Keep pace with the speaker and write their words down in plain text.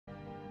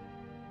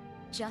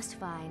Just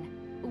fine.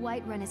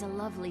 Whiterun is a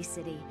lovely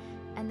city,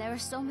 and there are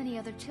so many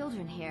other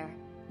children here.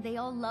 They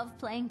all love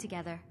playing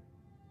together.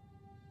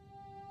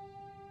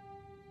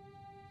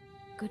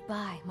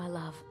 Goodbye, my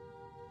love.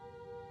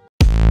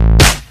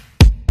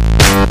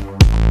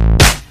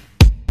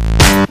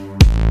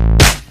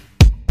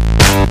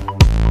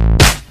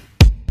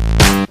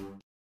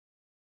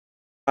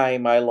 Hi,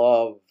 my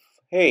love.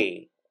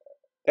 Hey,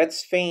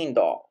 that's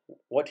Faendal.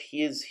 What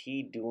is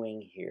he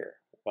doing here?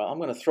 Well, I'm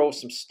going to throw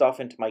some stuff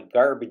into my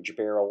garbage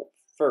barrel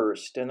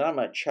first, and then I'm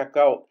going to check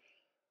out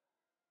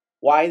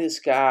why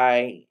this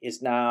guy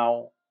is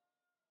now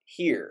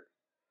here.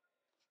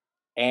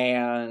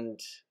 And,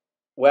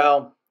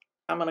 well,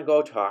 I'm going to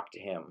go talk to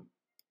him.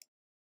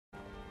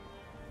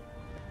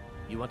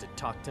 You want to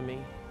talk to me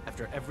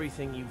after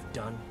everything you've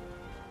done?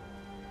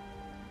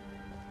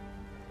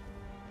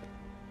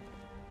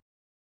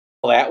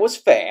 Well, that was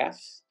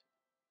fast.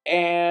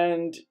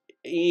 And,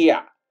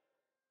 yeah,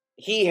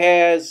 he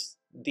has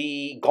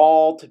the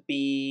gall to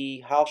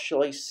be, how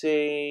shall I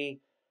say,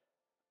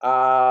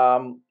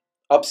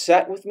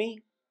 upset with me.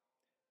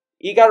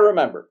 You got to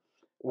remember,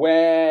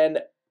 when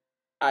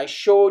I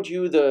showed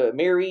you the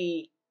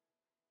Mary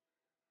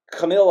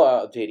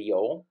Camilla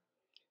video,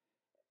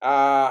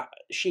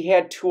 she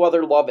had two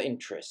other love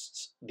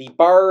interests, the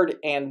bard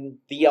and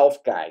the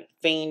elf guy,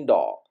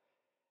 Faendal.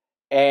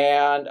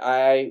 And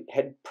I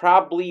had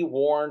probably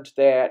warned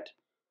that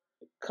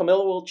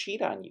Camilla will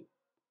cheat on you.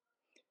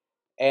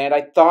 And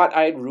I thought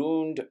I'd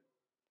ruined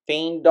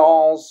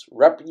Faendal's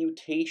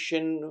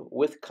reputation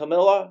with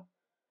Camilla.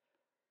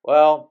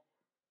 Well,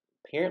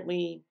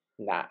 apparently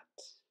not.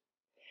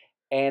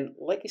 And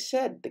like I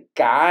said, the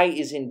guy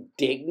is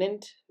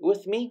indignant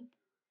with me.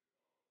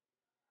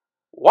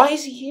 Why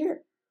is he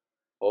here?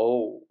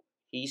 Oh,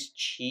 he's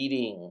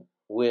cheating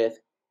with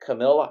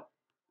Camilla.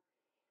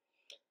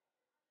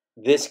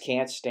 This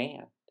can't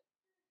stand.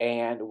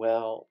 And,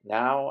 well,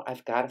 now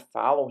I've got to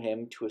follow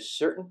him to a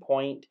certain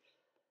point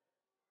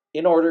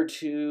in order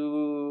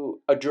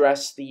to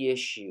address the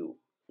issue,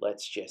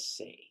 let's just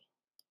say.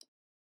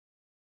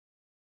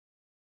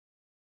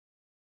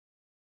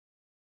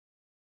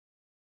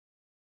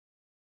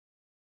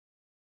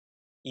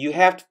 You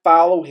have to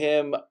follow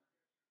him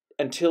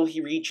until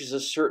he reaches a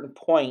certain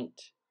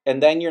point,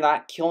 and then you're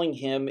not killing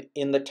him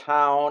in the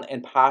town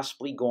and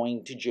possibly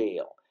going to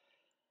jail.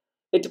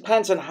 It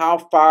depends on how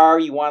far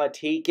you want to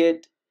take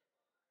it.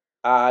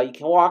 You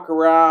can walk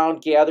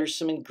around, gather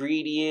some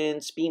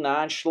ingredients, be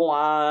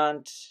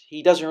nonchalant.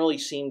 He doesn't really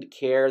seem to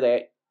care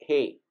that,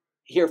 hey,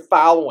 you're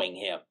following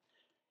him.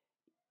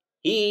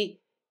 He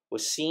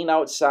was seen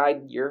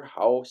outside your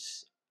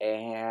house,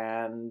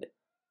 and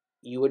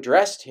you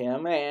addressed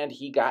him, and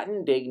he got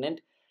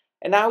indignant,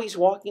 and now he's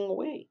walking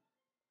away.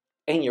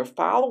 And you're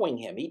following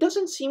him. He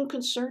doesn't seem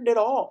concerned at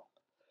all.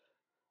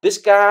 This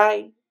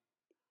guy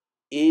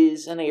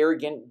is an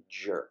arrogant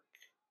jerk.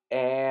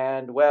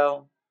 And,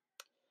 well,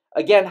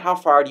 again, how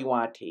far do you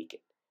want to take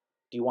it?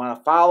 Do you want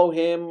to follow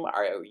him?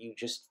 Are you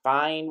just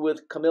fine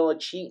with Camilla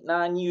cheating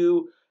on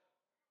you?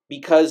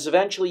 Because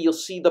eventually you'll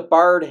see the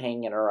bard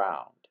hanging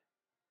around.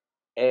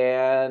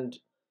 And,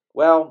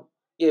 well,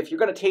 if you're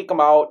going to take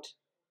him out,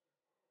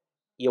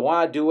 you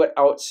want to do it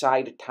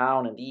outside of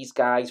town, and these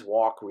guys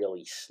walk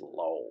really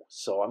slow.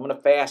 So I'm going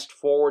to fast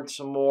forward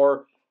some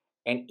more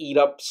and eat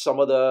up some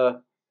of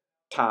the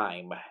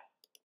time.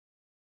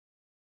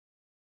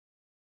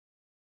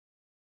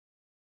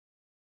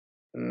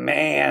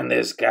 Man,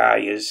 this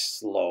guy is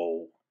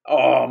slow.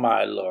 Oh,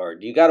 my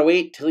lord. You got to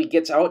wait till he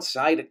gets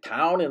outside of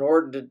town in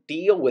order to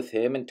deal with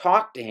him and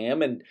talk to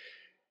him and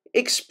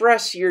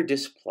express your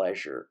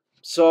displeasure.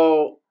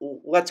 So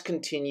let's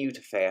continue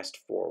to fast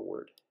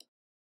forward.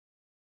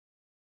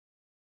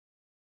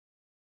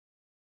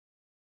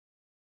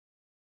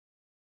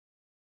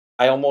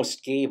 I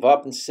almost gave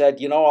up and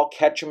said, you know, I'll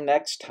catch him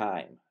next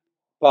time.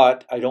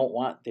 But I don't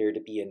want there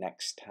to be a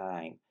next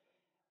time.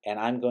 And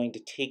I'm going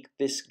to take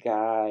this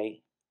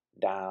guy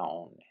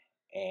down.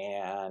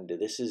 And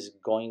this is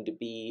going to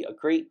be a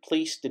great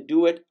place to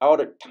do it, out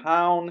of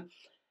town.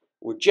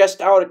 We're just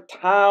out of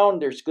town.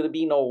 There's going to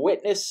be no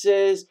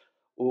witnesses.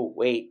 Oh,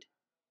 wait.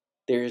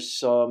 There's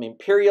some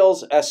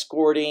Imperials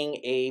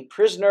escorting a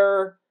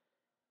prisoner.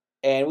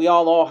 And we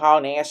all know how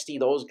nasty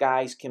those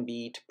guys can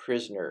be to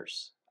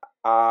prisoners.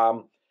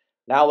 Now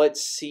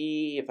let's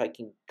see if I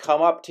can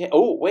come up to...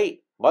 Oh,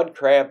 wait. Mud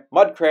crab.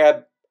 Mud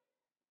crab.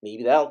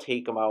 Maybe that'll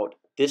take him out.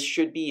 This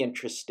should be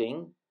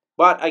interesting.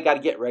 But I got to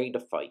get ready to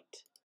fight.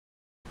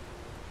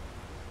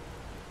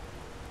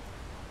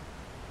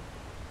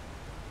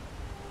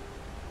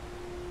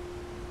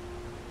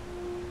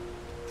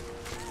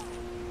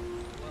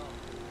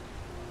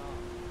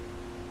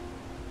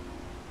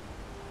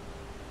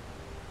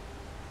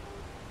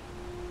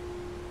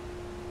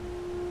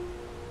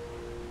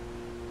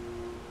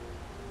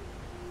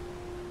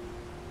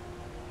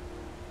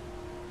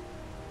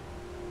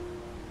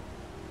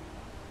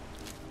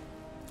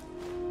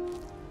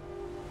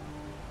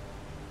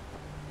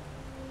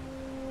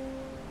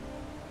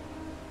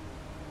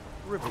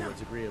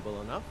 Riverwood's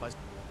agreeable enough.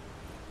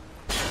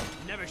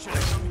 never should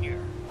have come here.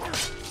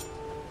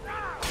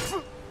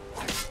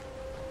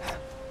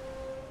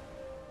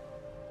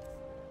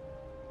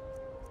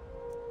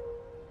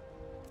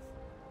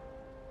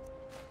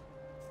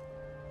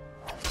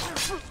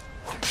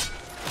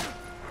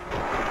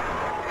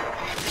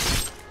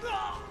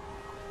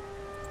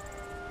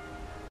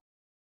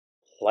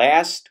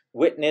 Last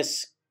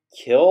witness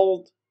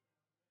killed?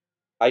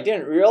 I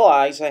didn't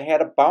realize I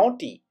had a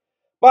bounty.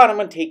 But I'm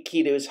going to take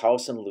key to his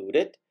house and loot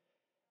it.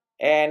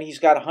 And he's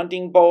got a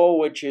hunting bow,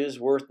 which is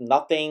worth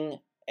nothing.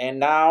 And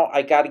now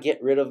I got to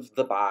get rid of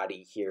the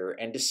body here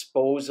and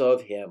dispose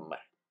of him.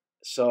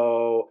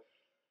 So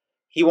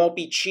he won't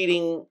be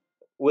cheating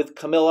with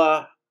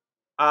Camilla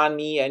on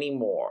me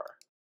anymore.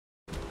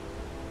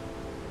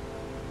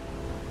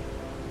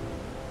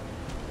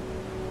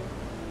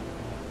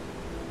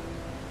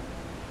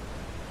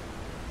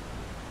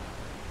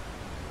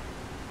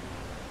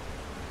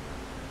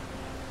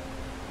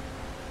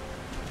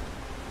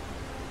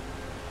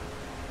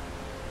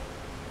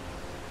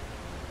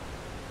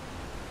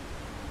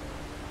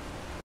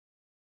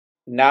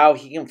 Now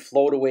he can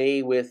float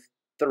away with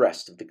the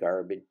rest of the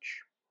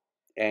garbage.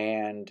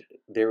 And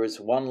there is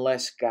one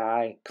less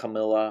guy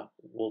Camilla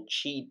will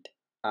cheat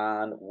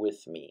on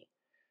with me.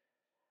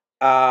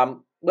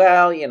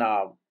 Well, you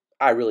know,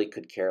 I really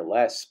could care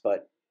less,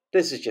 but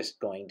this is just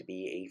going to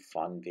be a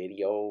fun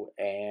video.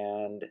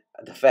 And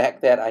the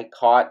fact that I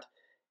caught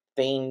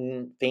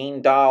Thane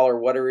Dahl, or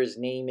whatever his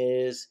name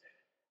is,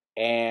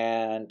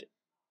 and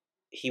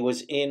he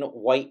was in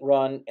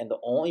Whiterun, and the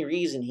only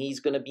reason he's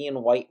going to be in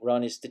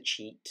Whiterun is to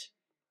cheat.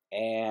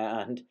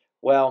 And,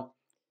 well,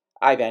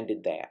 I've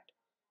ended that.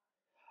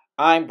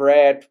 I'm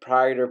Brad,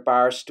 proprietor of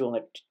Barstool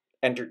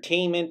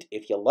Entertainment.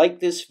 If you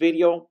like this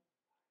video,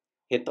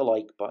 hit the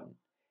like button.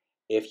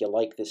 If you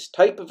like this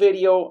type of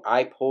video,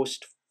 I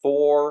post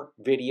 4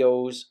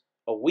 videos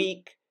a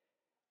week,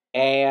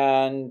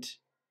 and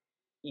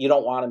you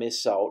don't want to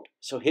miss out.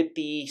 So hit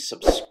the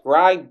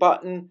subscribe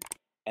button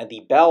and the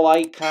bell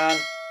icon,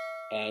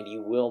 and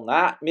you will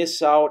not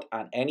miss out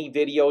on any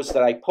videos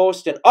that I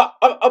post. And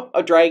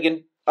a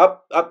dragon.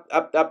 Up.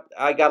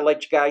 I gotta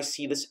let you guys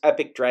see this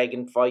epic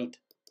dragon fight.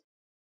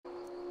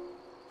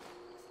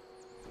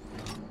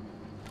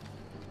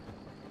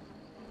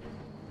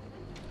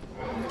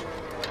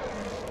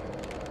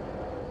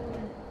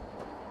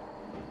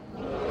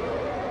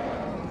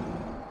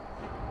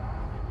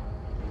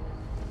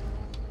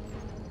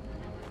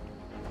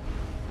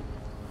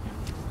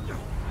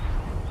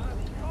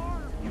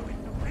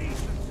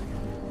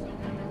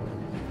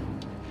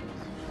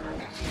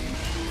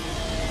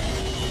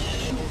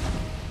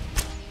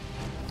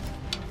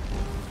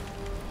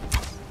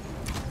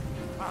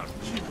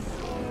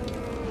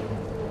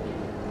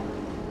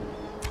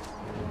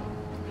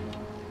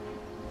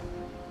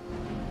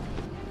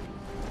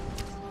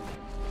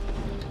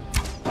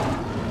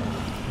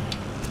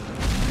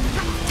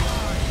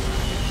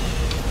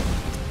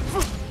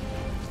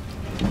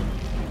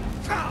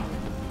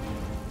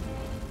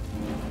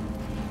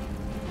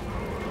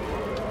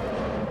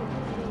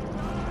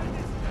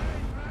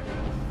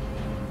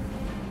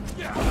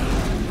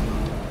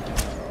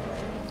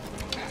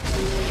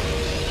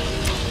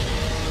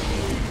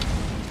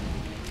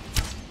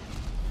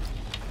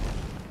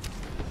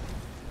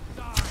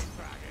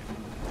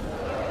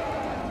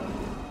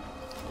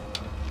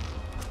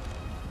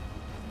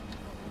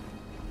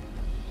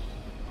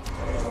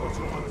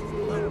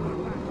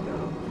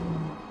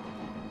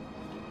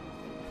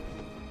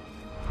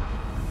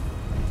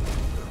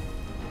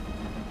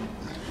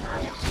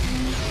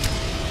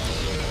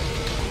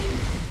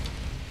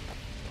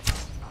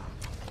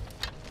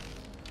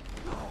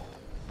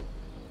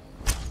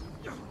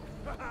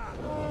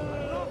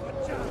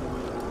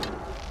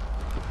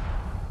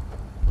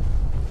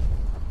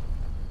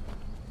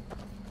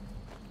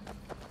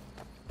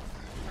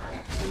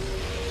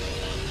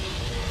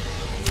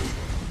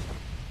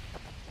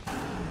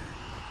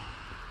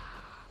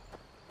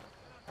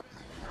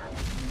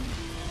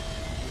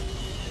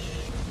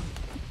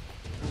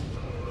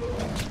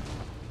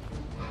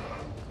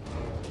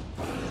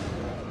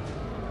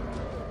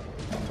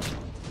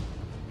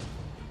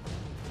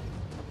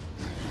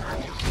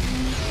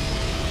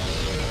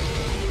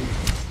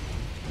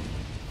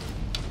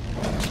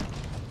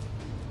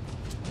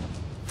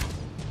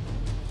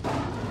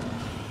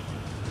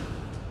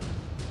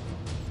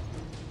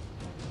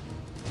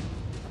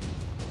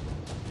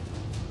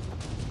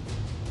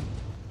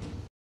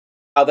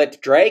 Now that the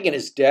dragon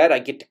is dead, I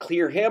get to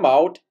clear him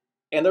out,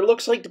 and there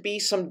looks like to be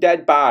some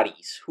dead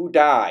bodies. Who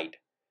died?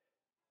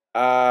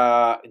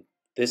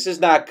 This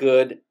is not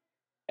good.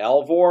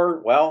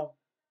 Elvor, well,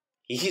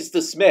 he's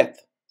the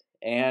smith,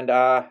 and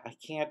I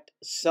can't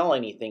sell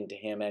anything to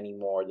him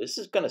anymore. This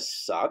is gonna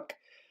suck.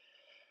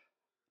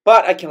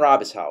 But I can rob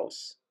his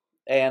house.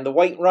 And the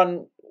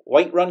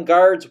Whiterun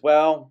guards,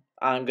 well,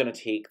 I'm gonna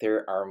take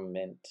their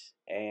armament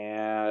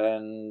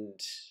and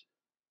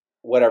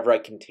whatever I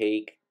can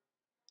take.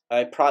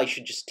 I probably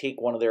should just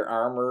take one of their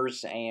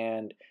armors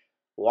and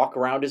walk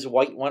around as a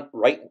Whiterun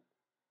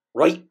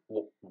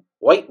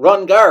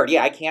Whiterun Guard.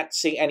 Yeah, I can't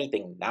say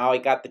anything. Now I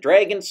got the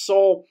dragon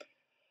soul.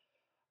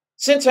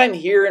 Since I'm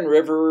here in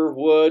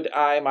Riverwood,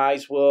 I might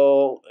as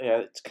well...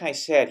 it's kind of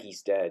sad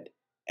he's dead.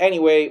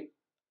 Anyway,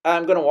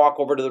 I'm going to walk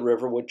over to the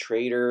Riverwood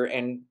Trader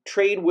and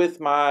trade with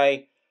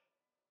my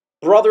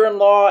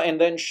brother-in-law and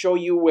then show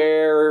you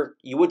where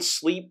you would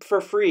sleep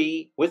for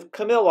free with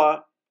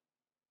Camilla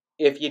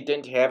if you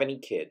didn't have any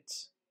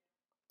kids.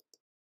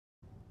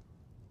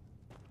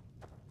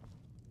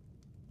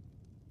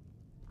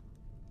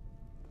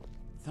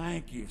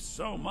 Thank you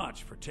so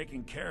much for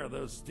taking care of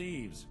those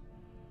thieves.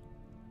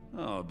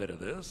 Oh, a bit of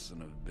this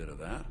and a bit of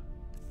that.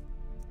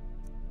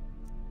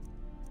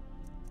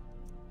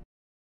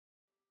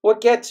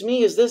 What gets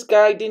me is this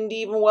guy didn't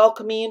even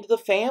welcome me into the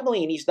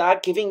family, and he's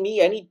not giving me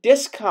any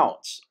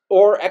discounts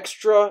or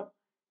extra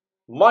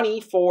money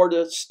for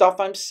the stuff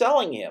I'm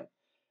selling him.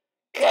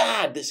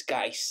 God, this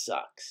guy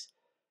sucks.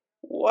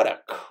 What a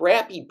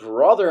crappy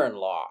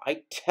brother-in-law.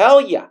 I tell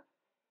ya,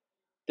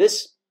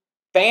 this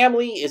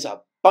family is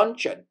a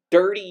bunch of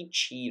dirty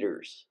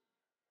cheaters.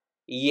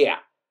 Yeah.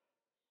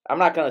 I'm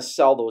not going to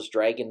sell those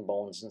dragon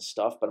bones and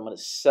stuff, but I'm going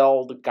to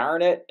sell the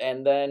garnet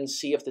and then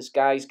see if this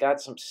guy's got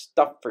some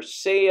stuff for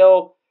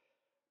sale.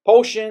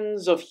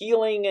 Potions of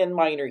healing and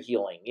minor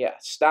healing. Yeah,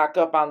 stock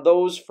up on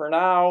those for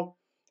now.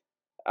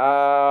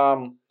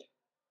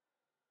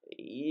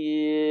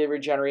 Yeah,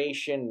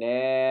 regeneration,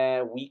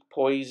 nah. Weak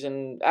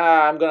poison.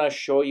 I'm going to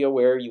show you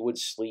where you would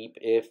sleep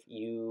if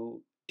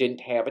you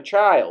didn't have a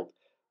child.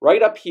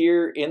 Right up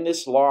here in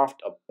this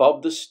loft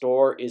above the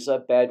store is a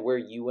bed where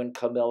you and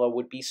Camilla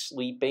would be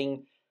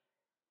sleeping.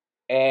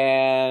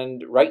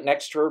 And right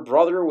next to her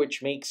brother,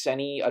 which makes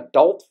any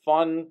adult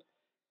fun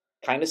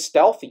kind of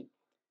stealthy.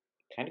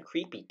 Kind of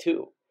creepy,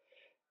 too.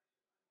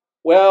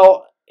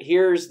 Well,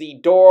 here's the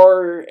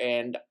door,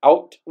 and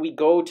out we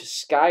go to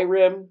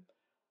Skyrim.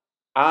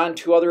 On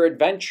to other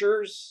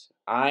adventures.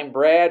 I'm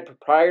Brad,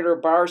 proprietor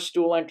of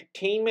Barstool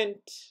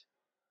Entertainment.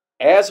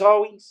 As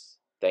always,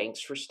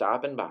 thanks for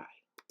stopping by.